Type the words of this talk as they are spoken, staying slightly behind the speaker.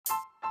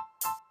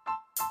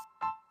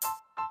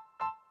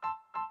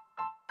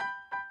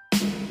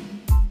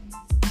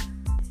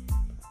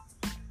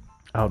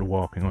out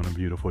walking on a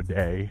beautiful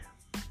day.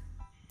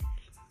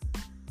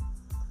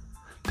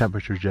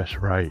 Temperature just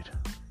right.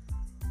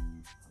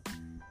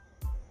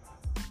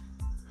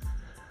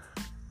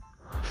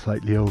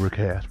 Slightly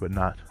overcast, but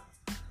not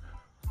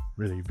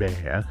really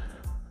bad.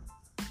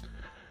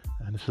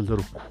 And it's a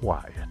little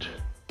quiet.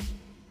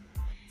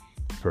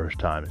 First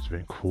time it's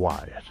been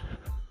quiet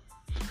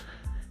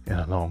in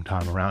a long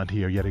time around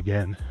here yet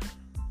again.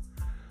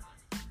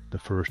 The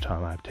first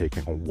time I've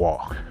taken a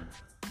walk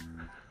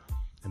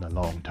in a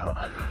long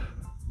time.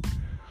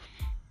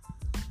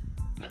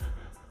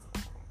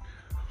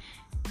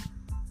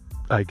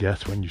 I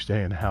guess when you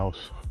stay in the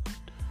house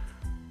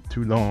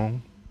too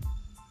long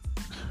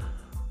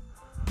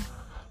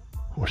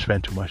or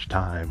spend too much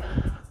time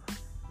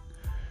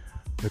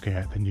looking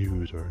at the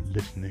news or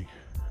listening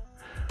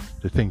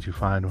to things you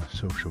find on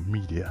social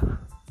media,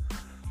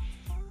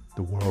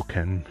 the world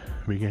can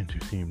begin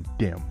to seem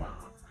dim.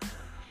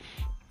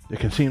 It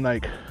can seem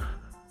like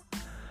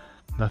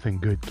nothing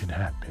good can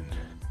happen.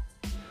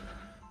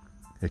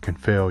 It can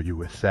fill you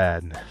with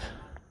sadness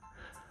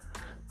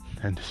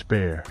and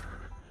despair.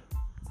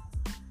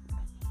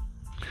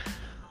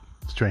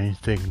 Strange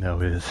thing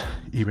though is,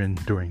 even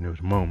during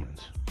those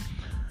moments,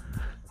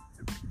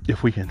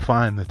 if we can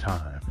find the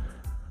time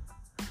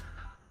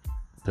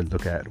to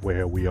look at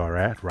where we are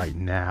at right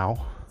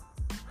now,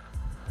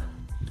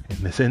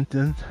 in this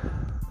instance,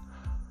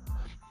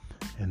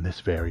 in this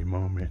very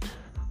moment,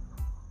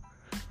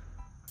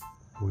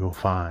 we will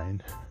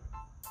find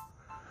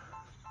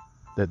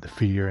that the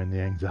fear and the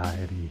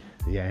anxiety,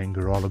 the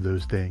anger, all of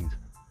those things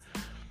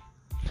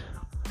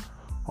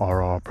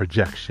are our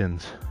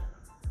projections,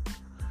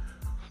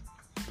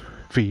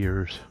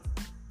 fears,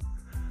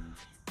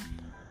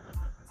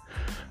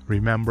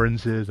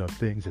 remembrances of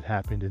things that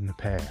happened in the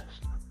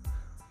past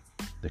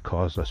that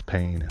caused us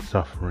pain and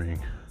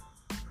suffering,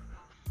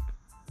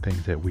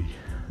 things that we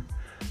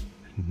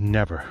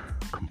never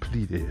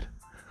completed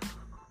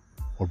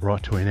or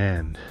brought to an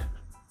end,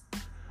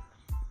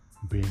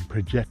 being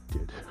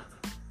projected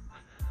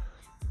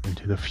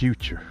into the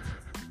future.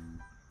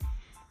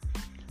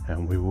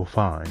 And we will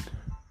find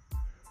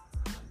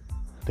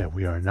that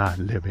we are not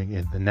living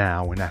in the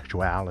now in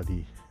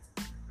actuality,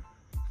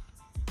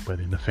 but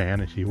in the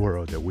fantasy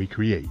world that we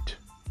create.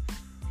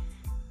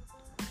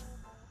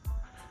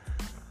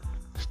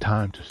 It's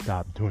time to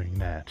stop doing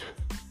that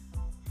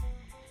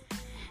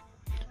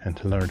and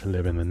to learn to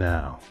live in the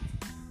now.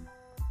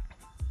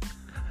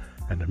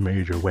 And a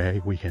major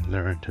way we can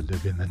learn to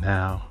live in the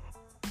now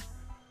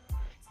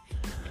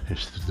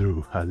is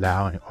through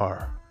allowing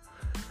our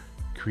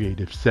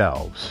creative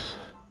selves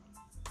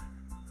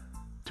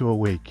to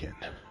awaken.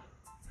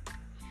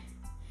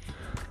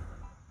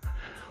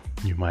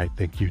 You might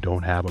think you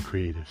don't have a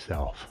creative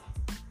self.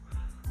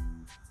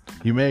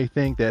 You may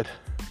think that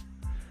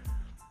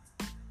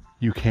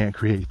you can't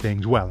create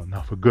things well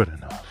enough or good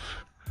enough,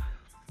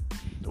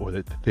 or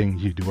that the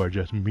things you do are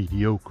just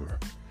mediocre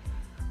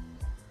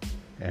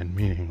and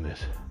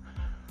meaningless.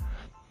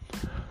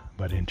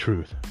 But in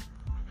truth,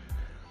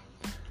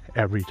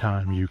 every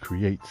time you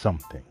create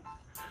something,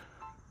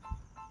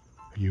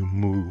 you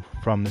move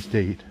from the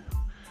state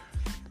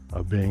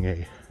of being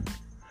a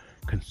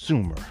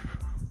consumer,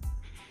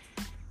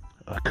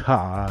 a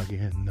cog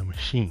in the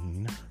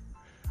machine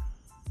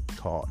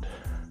called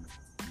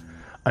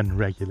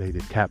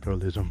unregulated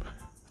capitalism,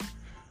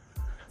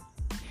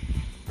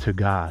 to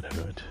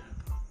godhood,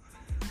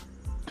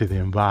 to the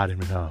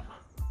embodiment of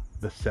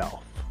the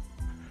self,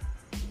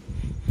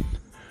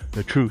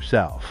 the true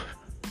self.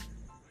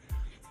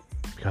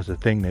 Because the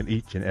thing that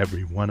each and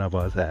every one of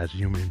us as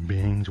human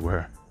beings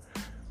were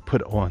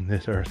put on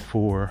this earth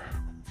for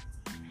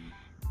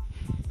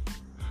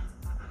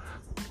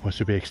was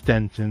to be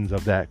extensions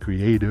of that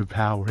creative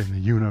power in the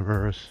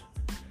universe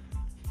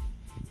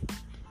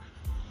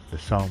that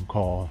some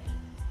call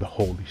the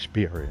Holy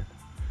Spirit,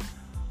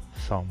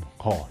 some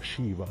call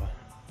Shiva,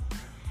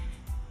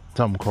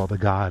 some call the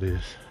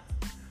Goddess.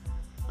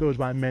 Goes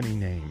by many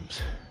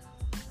names,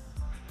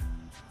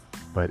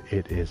 but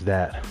it is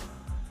that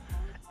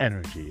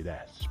energy,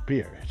 that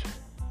spirit,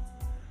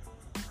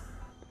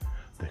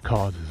 that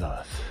causes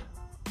us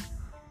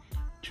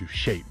to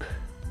shape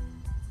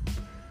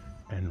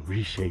and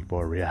reshape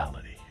our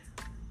reality,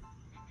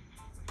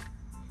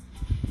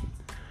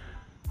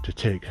 to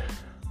take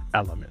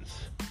elements,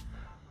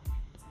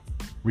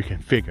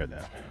 reconfigure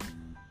them,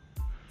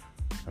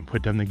 and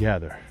put them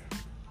together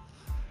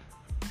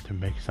to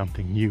make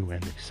something new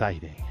and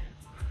exciting.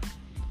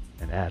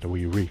 And as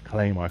we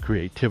reclaim our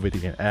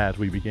creativity, and as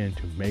we begin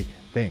to make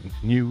things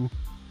new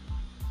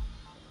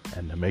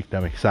and to make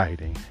them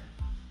exciting,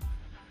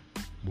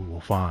 we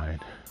will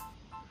find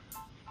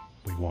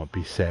we won't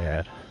be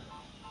sad.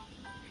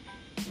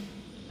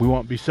 We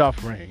won't be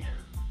suffering.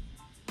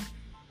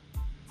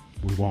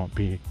 We won't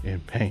be in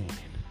pain.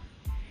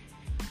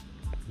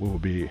 We will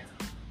be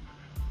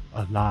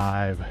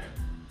alive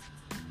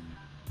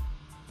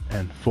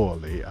and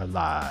fully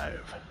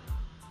alive.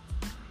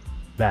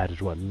 That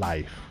is what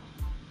life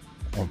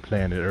on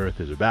planet Earth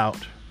is about.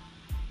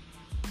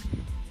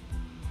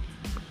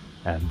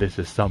 And this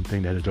is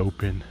something that is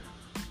open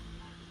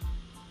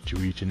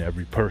to each and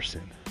every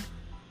person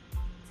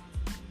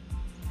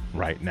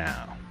right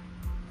now.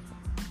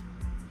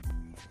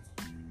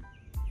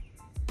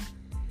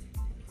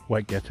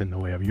 What gets in the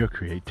way of your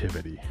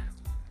creativity?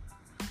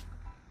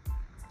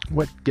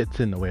 What gets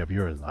in the way of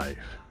your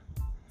life?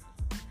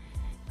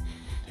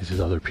 Is it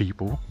other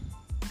people?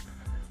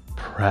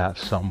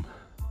 Perhaps some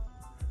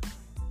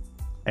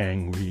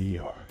angry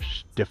or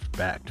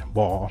stiff-backed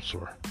boss,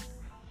 or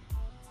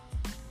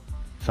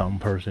some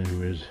person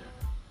who is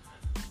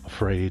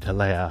afraid to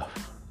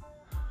laugh,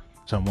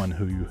 someone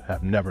who you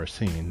have never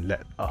seen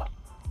let a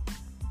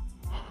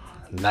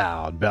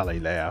loud belly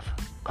laugh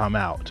come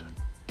out.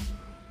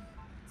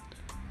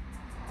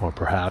 Or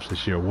perhaps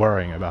it's you're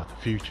worrying about the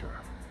future.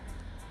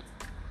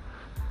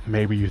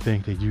 Maybe you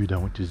think that you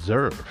don't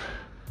deserve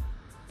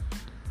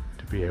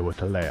to be able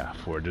to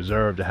laugh, or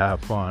deserve to have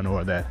fun,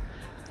 or that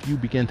if you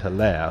begin to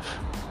laugh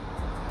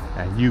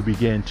and you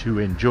begin to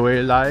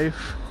enjoy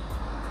life,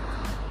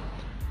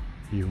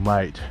 you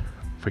might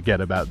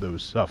forget about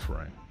those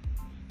suffering.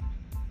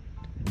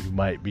 You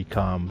might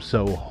become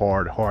so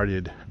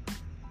hard-hearted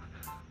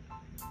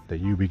that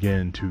you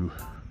begin to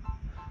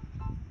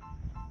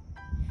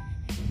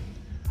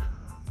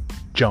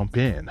jump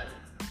in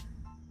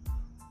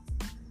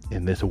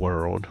this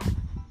world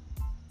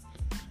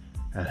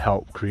and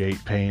help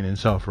create pain and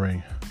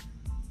suffering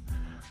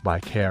by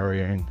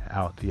carrying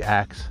out the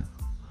acts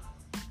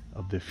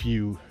of the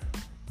few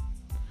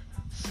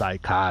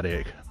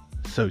psychotic,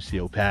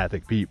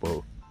 sociopathic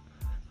people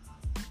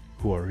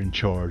who are in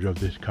charge of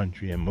this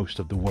country and most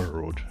of the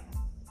world.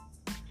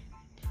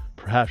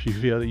 Perhaps you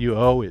feel that you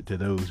owe it to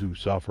those who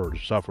suffer to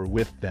suffer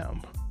with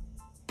them.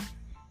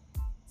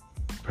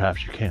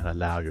 Perhaps you can't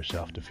allow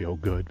yourself to feel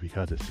good,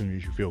 because as soon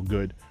as you feel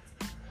good,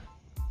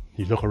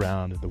 you look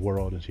around at the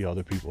world and see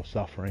other people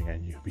suffering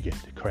and you begin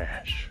to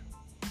crash.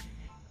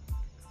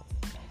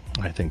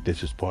 I think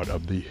this is part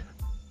of the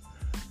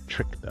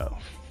trick, though.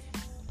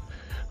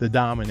 The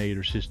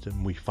dominator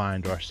system we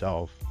find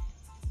ourselves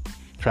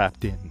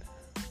trapped in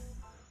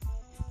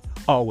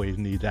always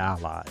needs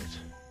allies.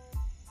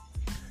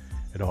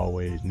 It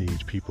always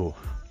needs people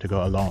to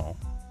go along.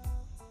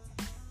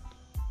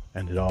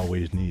 And it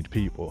always needs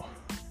people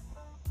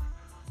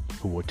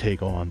who will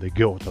take on the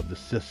guilt of the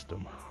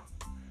system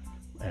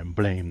and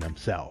blame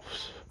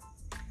themselves.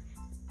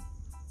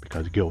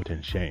 Because guilt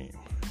and shame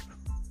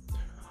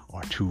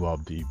are two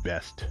of the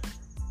best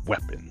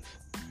weapons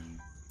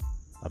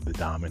of the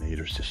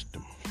dominator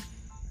system.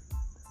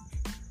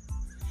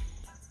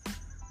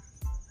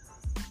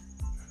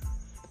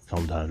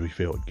 Sometimes we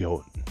feel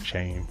guilt and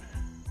shame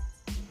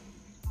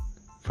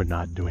for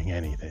not doing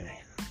anything.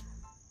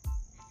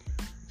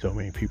 So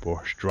many people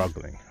are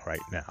struggling right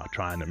now,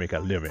 trying to make a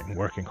living,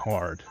 working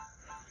hard,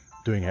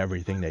 doing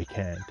everything they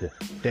can to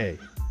stay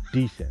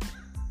decent,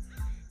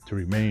 to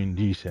remain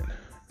decent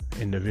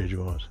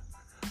individuals.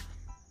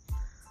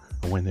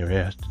 And when they're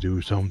asked to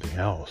do something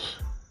else,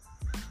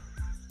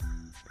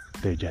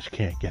 they just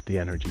can't get the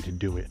energy to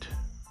do it.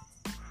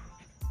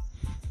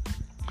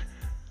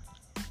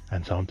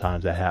 And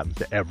sometimes that happens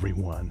to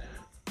everyone.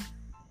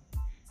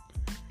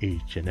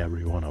 Each and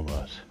every one of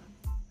us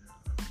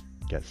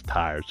gets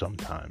tired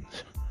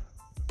sometimes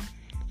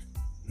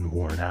and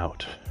worn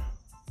out.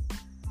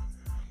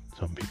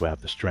 Some people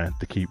have the strength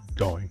to keep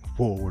going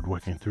forward,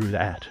 working through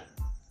that.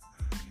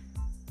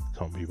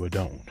 Some people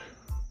don't.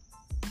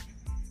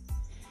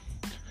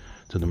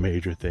 So the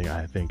major thing,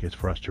 I think, is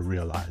for us to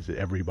realize that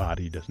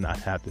everybody does not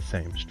have the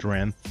same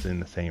strengths in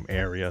the same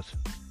areas.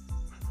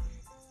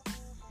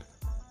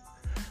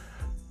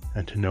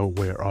 And to know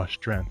where our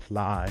strengths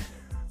lie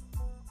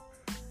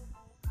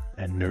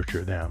and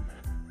nurture them.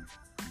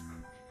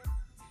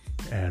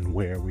 And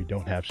where we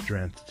don't have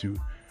strength, to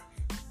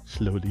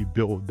slowly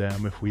build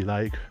them if we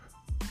like.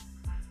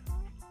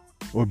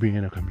 Or be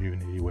in a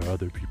community where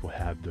other people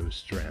have those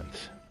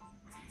strengths.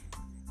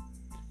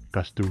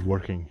 Because through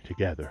working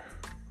together,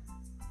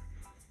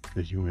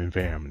 the human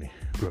family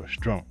grows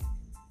strong.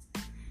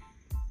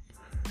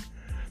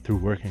 Through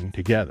working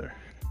together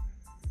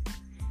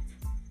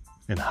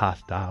in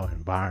hostile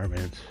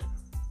environments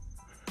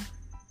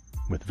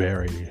with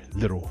very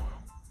little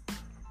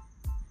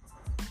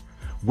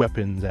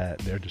weapons at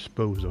their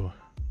disposal,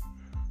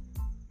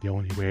 the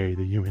only way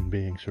the human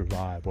beings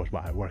survived was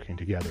by working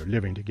together,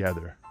 living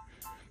together,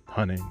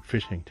 hunting,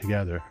 fishing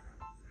together,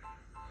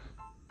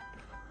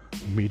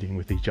 meeting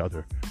with each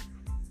other,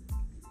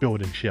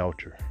 building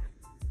shelter.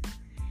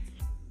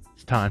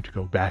 It's time to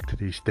go back to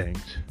these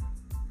things.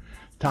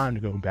 It's time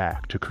to go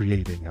back to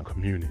creating a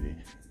community,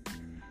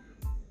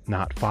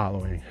 not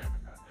following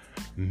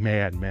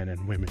madmen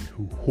and women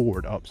who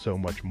hoard up so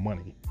much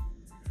money,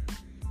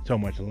 so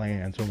much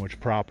land, so much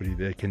property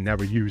that they can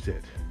never use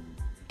it,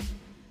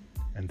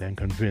 and then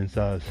convince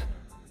us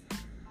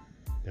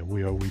that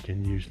we are weak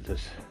and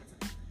useless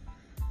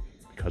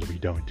because we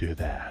don't do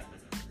that.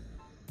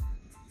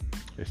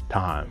 It's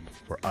time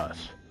for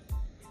us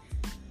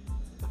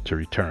to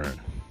return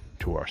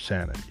to our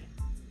sanity,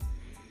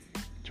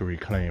 to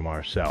reclaim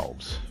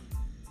ourselves,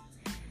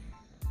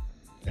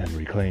 and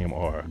reclaim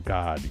our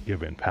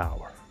God-given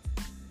power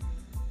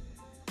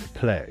to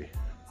play,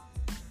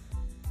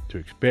 to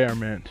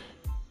experiment,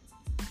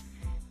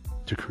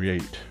 to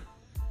create,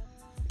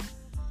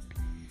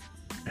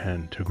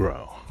 and to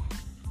grow.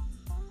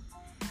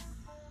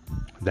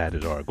 That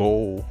is our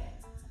goal.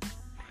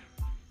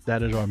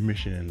 That is our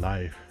mission in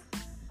life.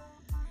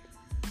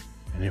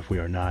 And if we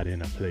are not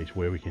in a place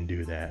where we can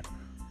do that,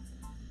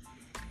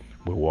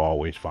 we will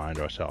always find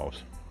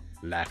ourselves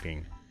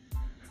lacking,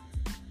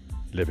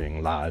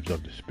 living lives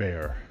of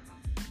despair.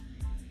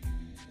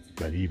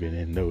 But even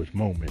in those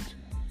moments,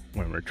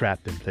 when we're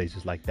trapped in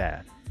places like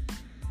that,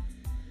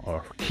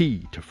 our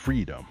key to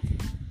freedom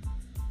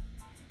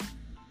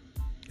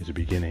is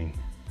beginning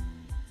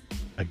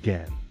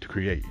again to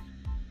create,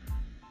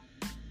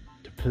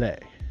 to play,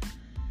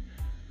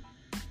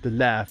 to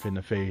laugh in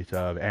the face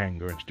of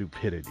anger and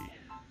stupidity,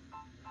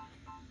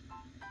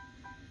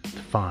 to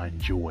find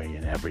joy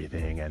in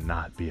everything and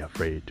not be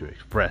afraid to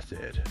express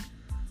it.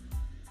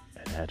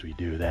 And as we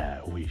do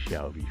that, we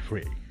shall be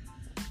free.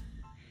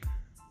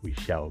 We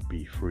shall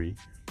be free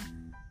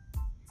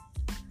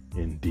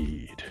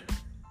indeed.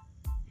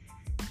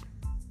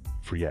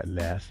 Free at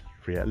last,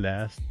 free at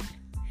last.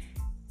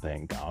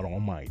 Thank God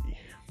Almighty.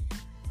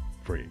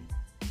 Free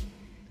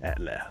at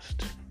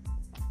last.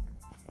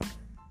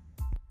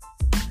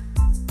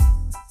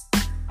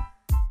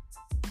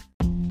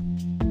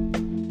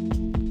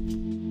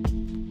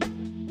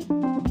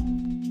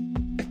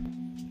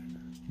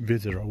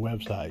 Visit our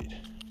website,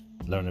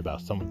 learn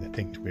about some of the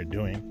things we're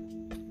doing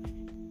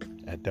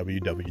at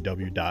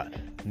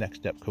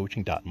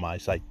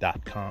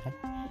www.nextstepcoaching.mysite.com.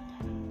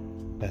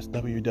 That's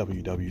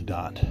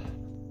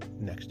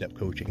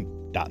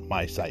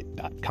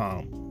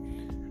www.nextstepcoaching.mysite.com,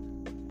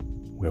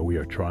 where we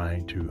are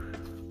trying to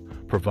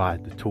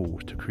provide the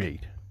tools to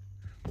create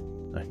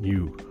a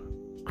new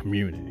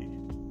community,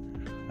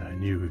 a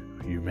new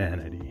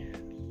humanity.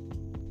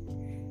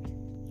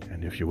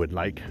 And if you would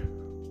like,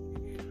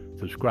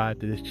 subscribe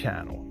to this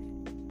channel,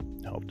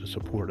 help to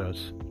support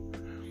us,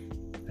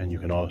 and you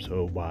can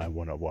also buy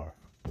one of our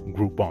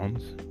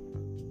Groupons.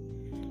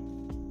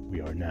 We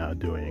are now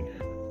doing,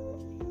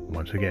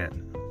 once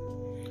again,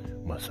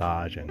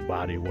 massage and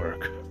body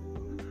work,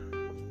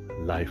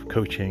 life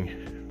coaching,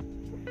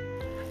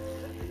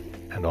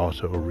 and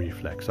also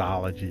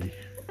reflexology.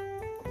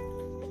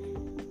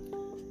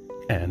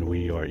 And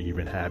we are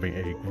even having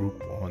a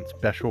group on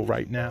special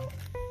right now.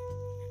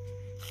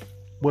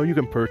 Well, you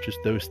can purchase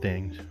those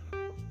things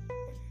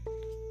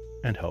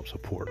and help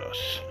support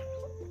us.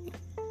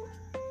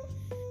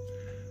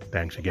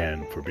 Thanks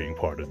again for being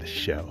part of this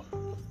show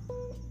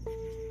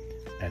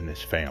and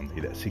this family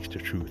that seeks the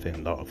truth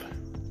in love.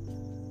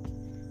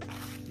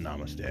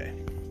 Namaste.